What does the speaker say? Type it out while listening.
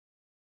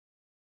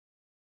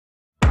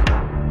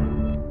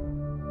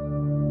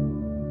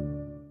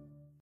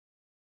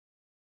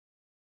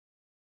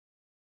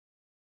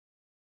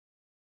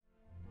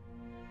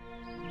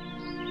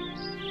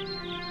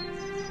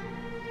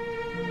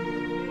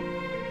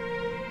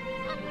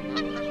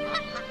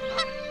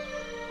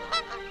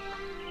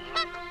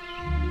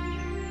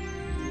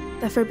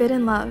the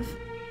forbidden love.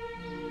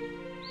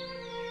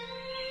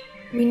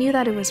 We knew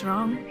that it was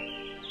wrong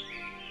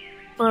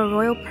for a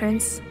royal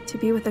prince to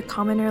be with a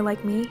commoner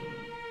like me.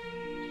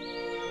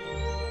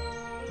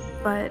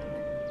 But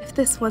if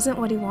this wasn't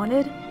what he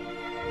wanted,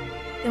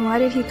 then why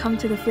did he come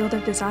to the field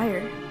of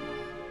desire?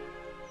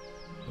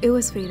 It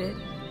was fated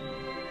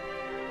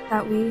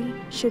that we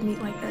should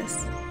meet like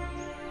this.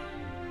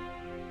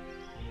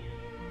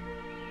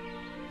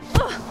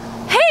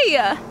 Oh,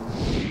 hey!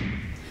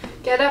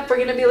 Get up, we're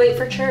gonna be late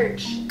for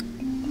church.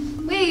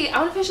 Wait, I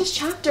wanna finish this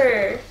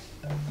chapter.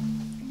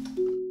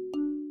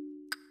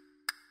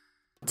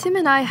 Tim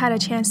and I had a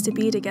chance to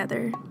be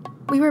together.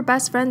 We were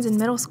best friends in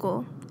middle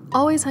school,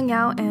 always hung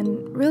out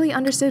and really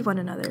understood one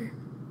another.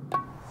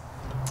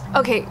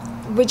 Okay,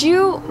 would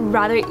you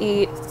rather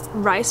eat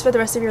rice for the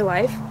rest of your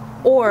life,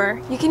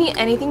 or you can eat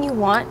anything you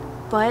want,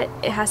 but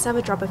it has to have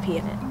a drop of pea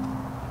in it?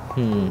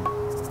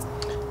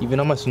 Even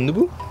on my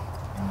sundubu?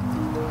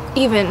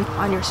 Even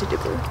on your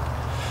sudoku.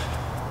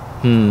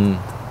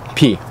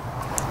 Pea.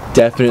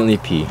 Definitely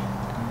pea.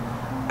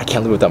 I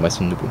can't live without my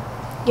sundubu.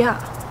 Yeah,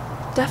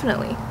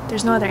 definitely.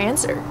 There's no other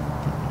answer.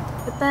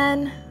 But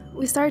then,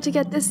 we started to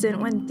get distant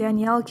when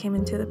Danielle came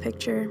into the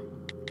picture.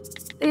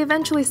 They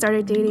eventually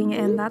started dating,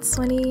 and that's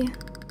when he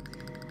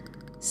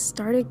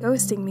started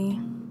ghosting me.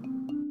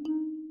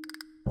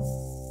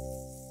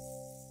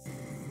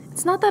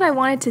 It's not that I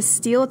wanted to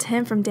steal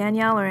Tim from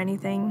Danielle or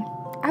anything.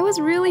 I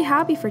was really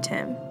happy for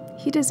Tim.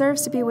 He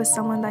deserves to be with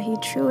someone that he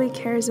truly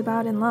cares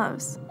about and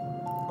loves.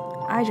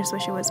 I just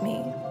wish it was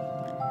me.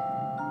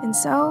 And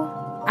so,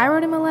 I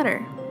wrote him a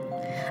letter.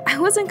 I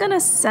wasn't gonna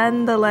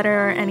send the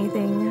letter or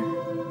anything.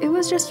 It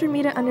was just for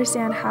me to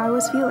understand how I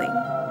was feeling.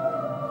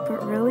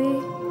 But really,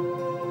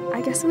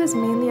 I guess it was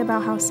mainly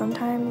about how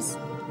sometimes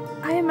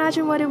I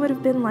imagine what it would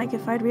have been like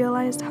if I'd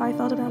realized how I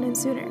felt about him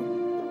sooner.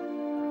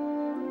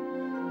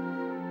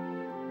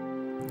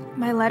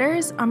 My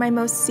letters are my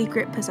most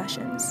secret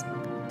possessions.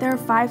 There are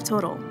 5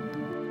 total.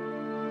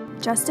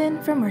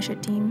 Justin from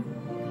worship team,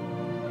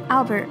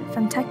 Albert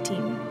from tech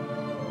team,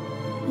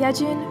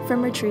 Yejun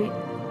from retreat,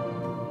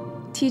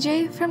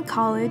 TJ from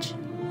college,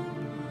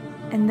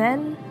 and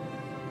then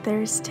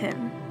there's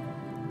Tim.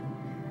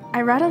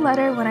 I write a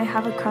letter when I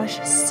have a crush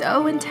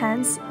so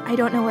intense, I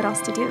don't know what else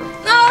to do.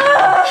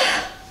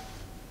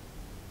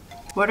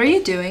 What are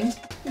you doing?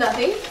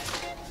 Nothing.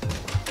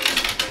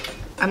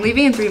 I'm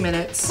leaving in 3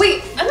 minutes.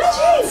 Wait, I'm not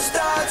changed.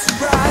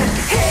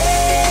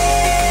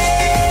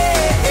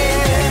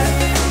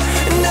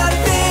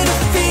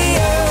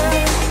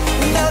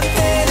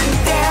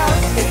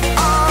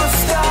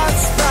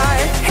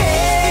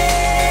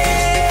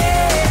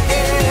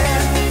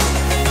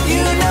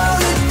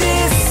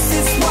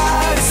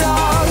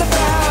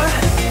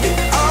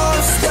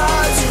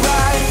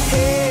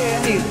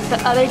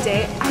 The other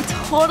day, I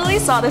totally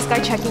saw this guy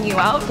checking you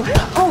out.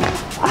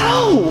 Oh,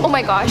 ow! Oh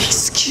my gosh.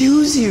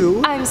 Excuse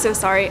you. I'm so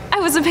sorry. I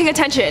wasn't paying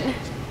attention.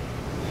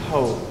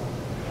 Oh,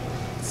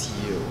 it's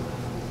you.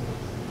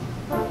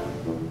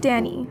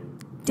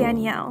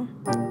 Danielle.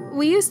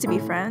 We used to be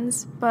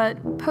friends,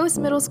 but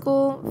post-middle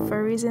school,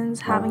 for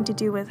reasons having to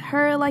do with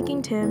her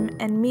liking Tim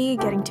and me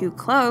getting too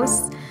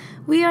close,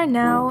 we are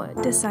now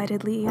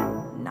decidedly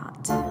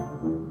not.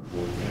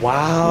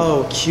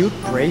 Wow, cute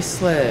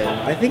bracelet.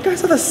 I think I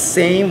saw the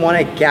same one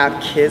at Gap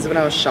Kids when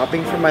I was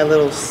shopping for my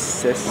little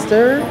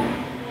sister.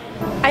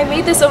 I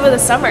made this over the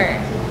summer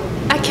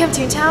at Camp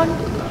Toontown.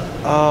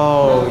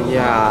 Oh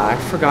yeah, I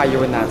forgot you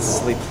were in that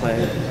silly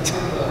play.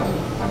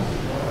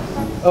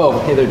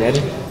 Oh, hey there,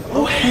 Danny.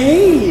 Oh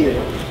hey!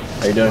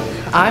 How you doing?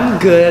 I'm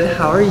good,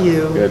 how are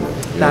you? Good.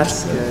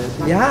 That's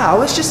good. Yeah, I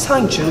was just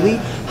telling Julie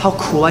how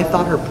cool I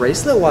thought her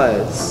bracelet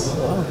was.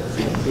 Oh.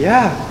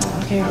 Yeah.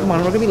 Okay, come on,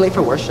 we're gonna be late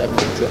for worship.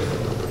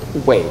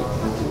 Wait,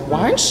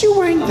 why aren't you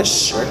wearing the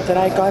shirt that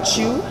I got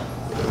you?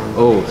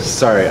 Oh,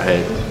 sorry,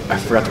 I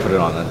forgot to put it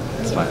on then.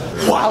 It's fine.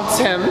 Wow,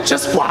 Tim,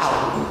 just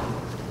wow!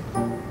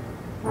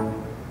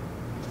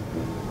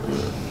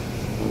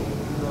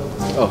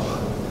 Oh,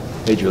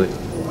 hey Julie.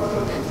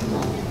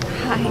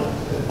 Hi.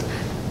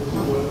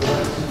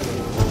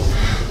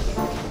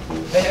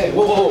 Hey,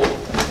 whoa.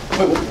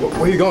 Wait,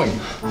 where are you going?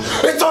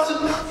 It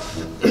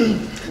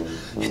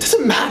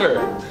doesn't matter.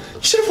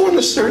 You should have worn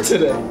the shirt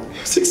today.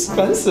 It's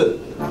expensive.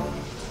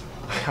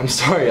 I'm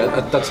sorry,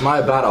 that's my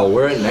bad. I'll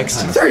wear it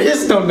next time. There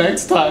is no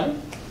next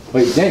time.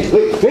 Wait, Danny,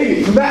 wait,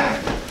 baby, come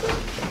back.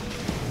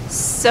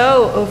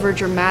 So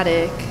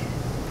overdramatic.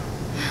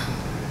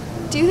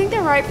 Do you think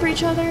they're right for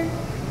each other?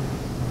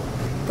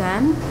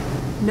 Them?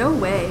 No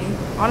way.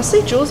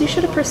 Honestly, Jules, you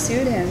should have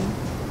pursued him.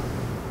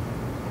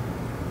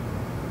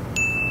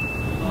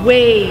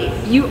 Wait,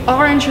 you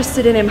are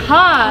interested in him,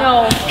 huh?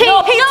 No. Hey,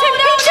 no, hey, Tim,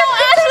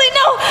 Ashley,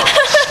 no!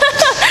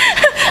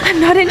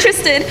 I'm not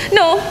interested.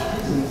 No.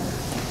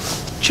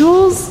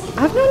 Jules,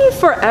 I've known you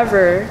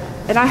forever,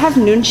 and I have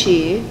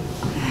Nunchi.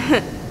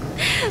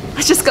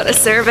 Let's just go to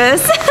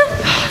service.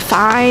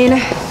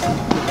 Fine.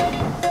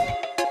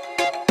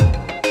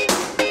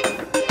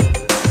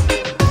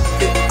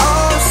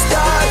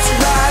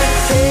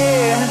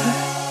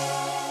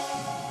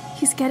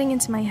 getting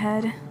into my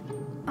head.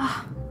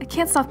 Ugh, I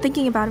can't stop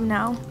thinking about him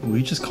now. Will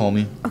you just call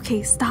me?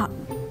 Okay, stop.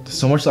 There's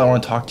so much that I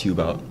want to talk to you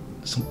about.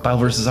 Some Bible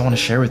verses I want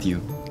to share with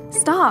you.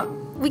 Stop.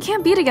 We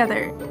can't be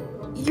together.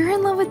 You're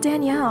in love with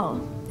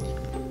Danielle.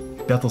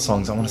 Bethel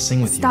songs I want to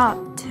sing with Stop,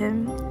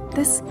 Tim.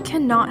 This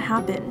cannot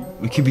happen. you.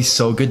 We could be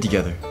so good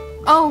together.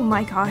 Oh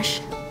my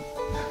gosh.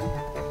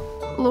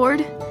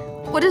 Lord,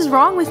 what is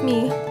wrong with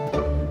me?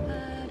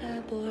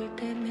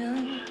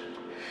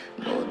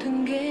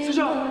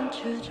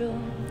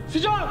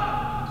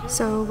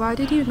 So why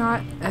did you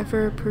not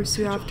ever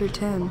pursue after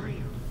Tim?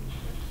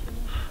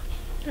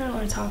 I don't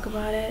want to talk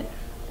about it.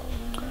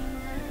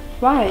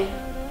 Why?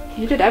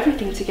 You did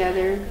everything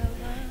together.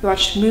 You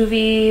watched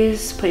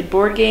movies, played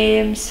board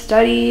games,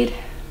 studied.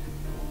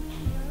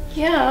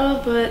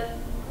 Yeah, but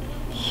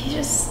he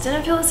just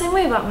didn't feel the same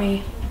way about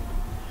me.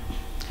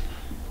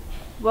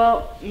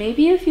 Well,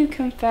 maybe if you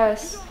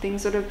confess,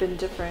 things would have been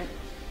different.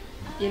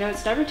 You know,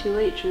 it's never too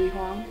late, Julie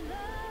Huang.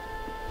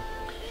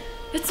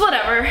 It's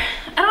whatever.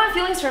 I don't have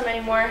feelings for him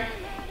anymore.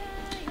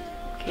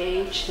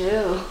 Okay,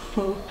 chill.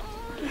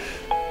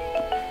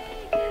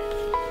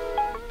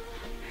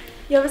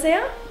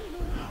 여보세요?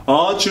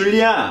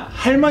 줄리아,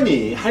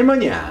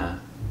 할머니야.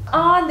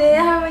 네,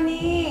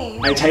 할머니.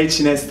 아니, 잘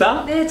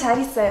지냈어? 네,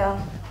 잘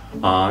있어요.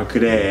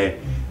 그래.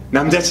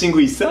 남자친구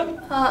있어?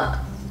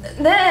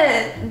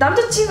 네,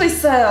 남자친구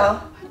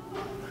있어요.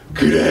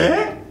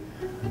 그래?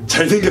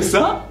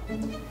 잘생겼어?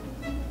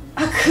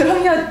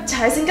 그럼요,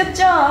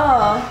 잘생겼죠?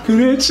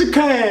 그래,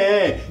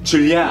 축하해.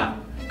 줄리아,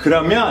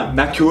 그러면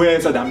나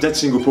교회에서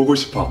남자친구 보고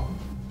싶어.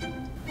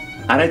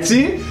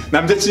 알았지?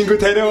 남자친구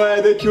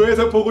데려와야 돼.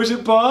 교회에서 보고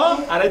싶어.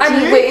 알았지?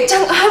 아니, 왜,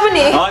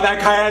 할머니. 나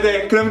가야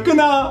돼. 그럼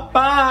끊어.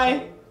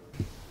 바이.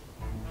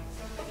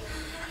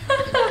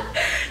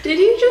 Did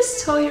you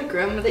just tell your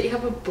grandma that you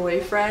have a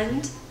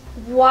boyfriend?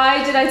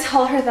 Why did I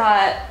tell her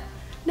that?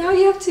 Now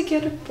you have to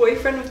get a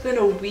boyfriend within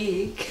a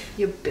week,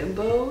 you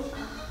bimbo.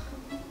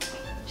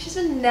 She's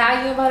been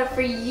nagging about it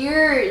for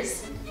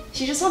years.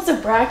 She just wants to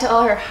brag to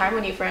all her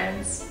Harmony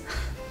friends.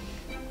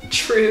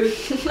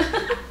 Truth.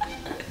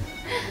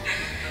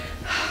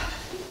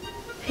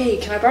 Hey,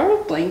 can I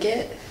borrow a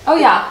blanket? Oh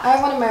yeah, I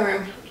have one in my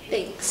room.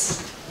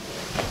 Thanks.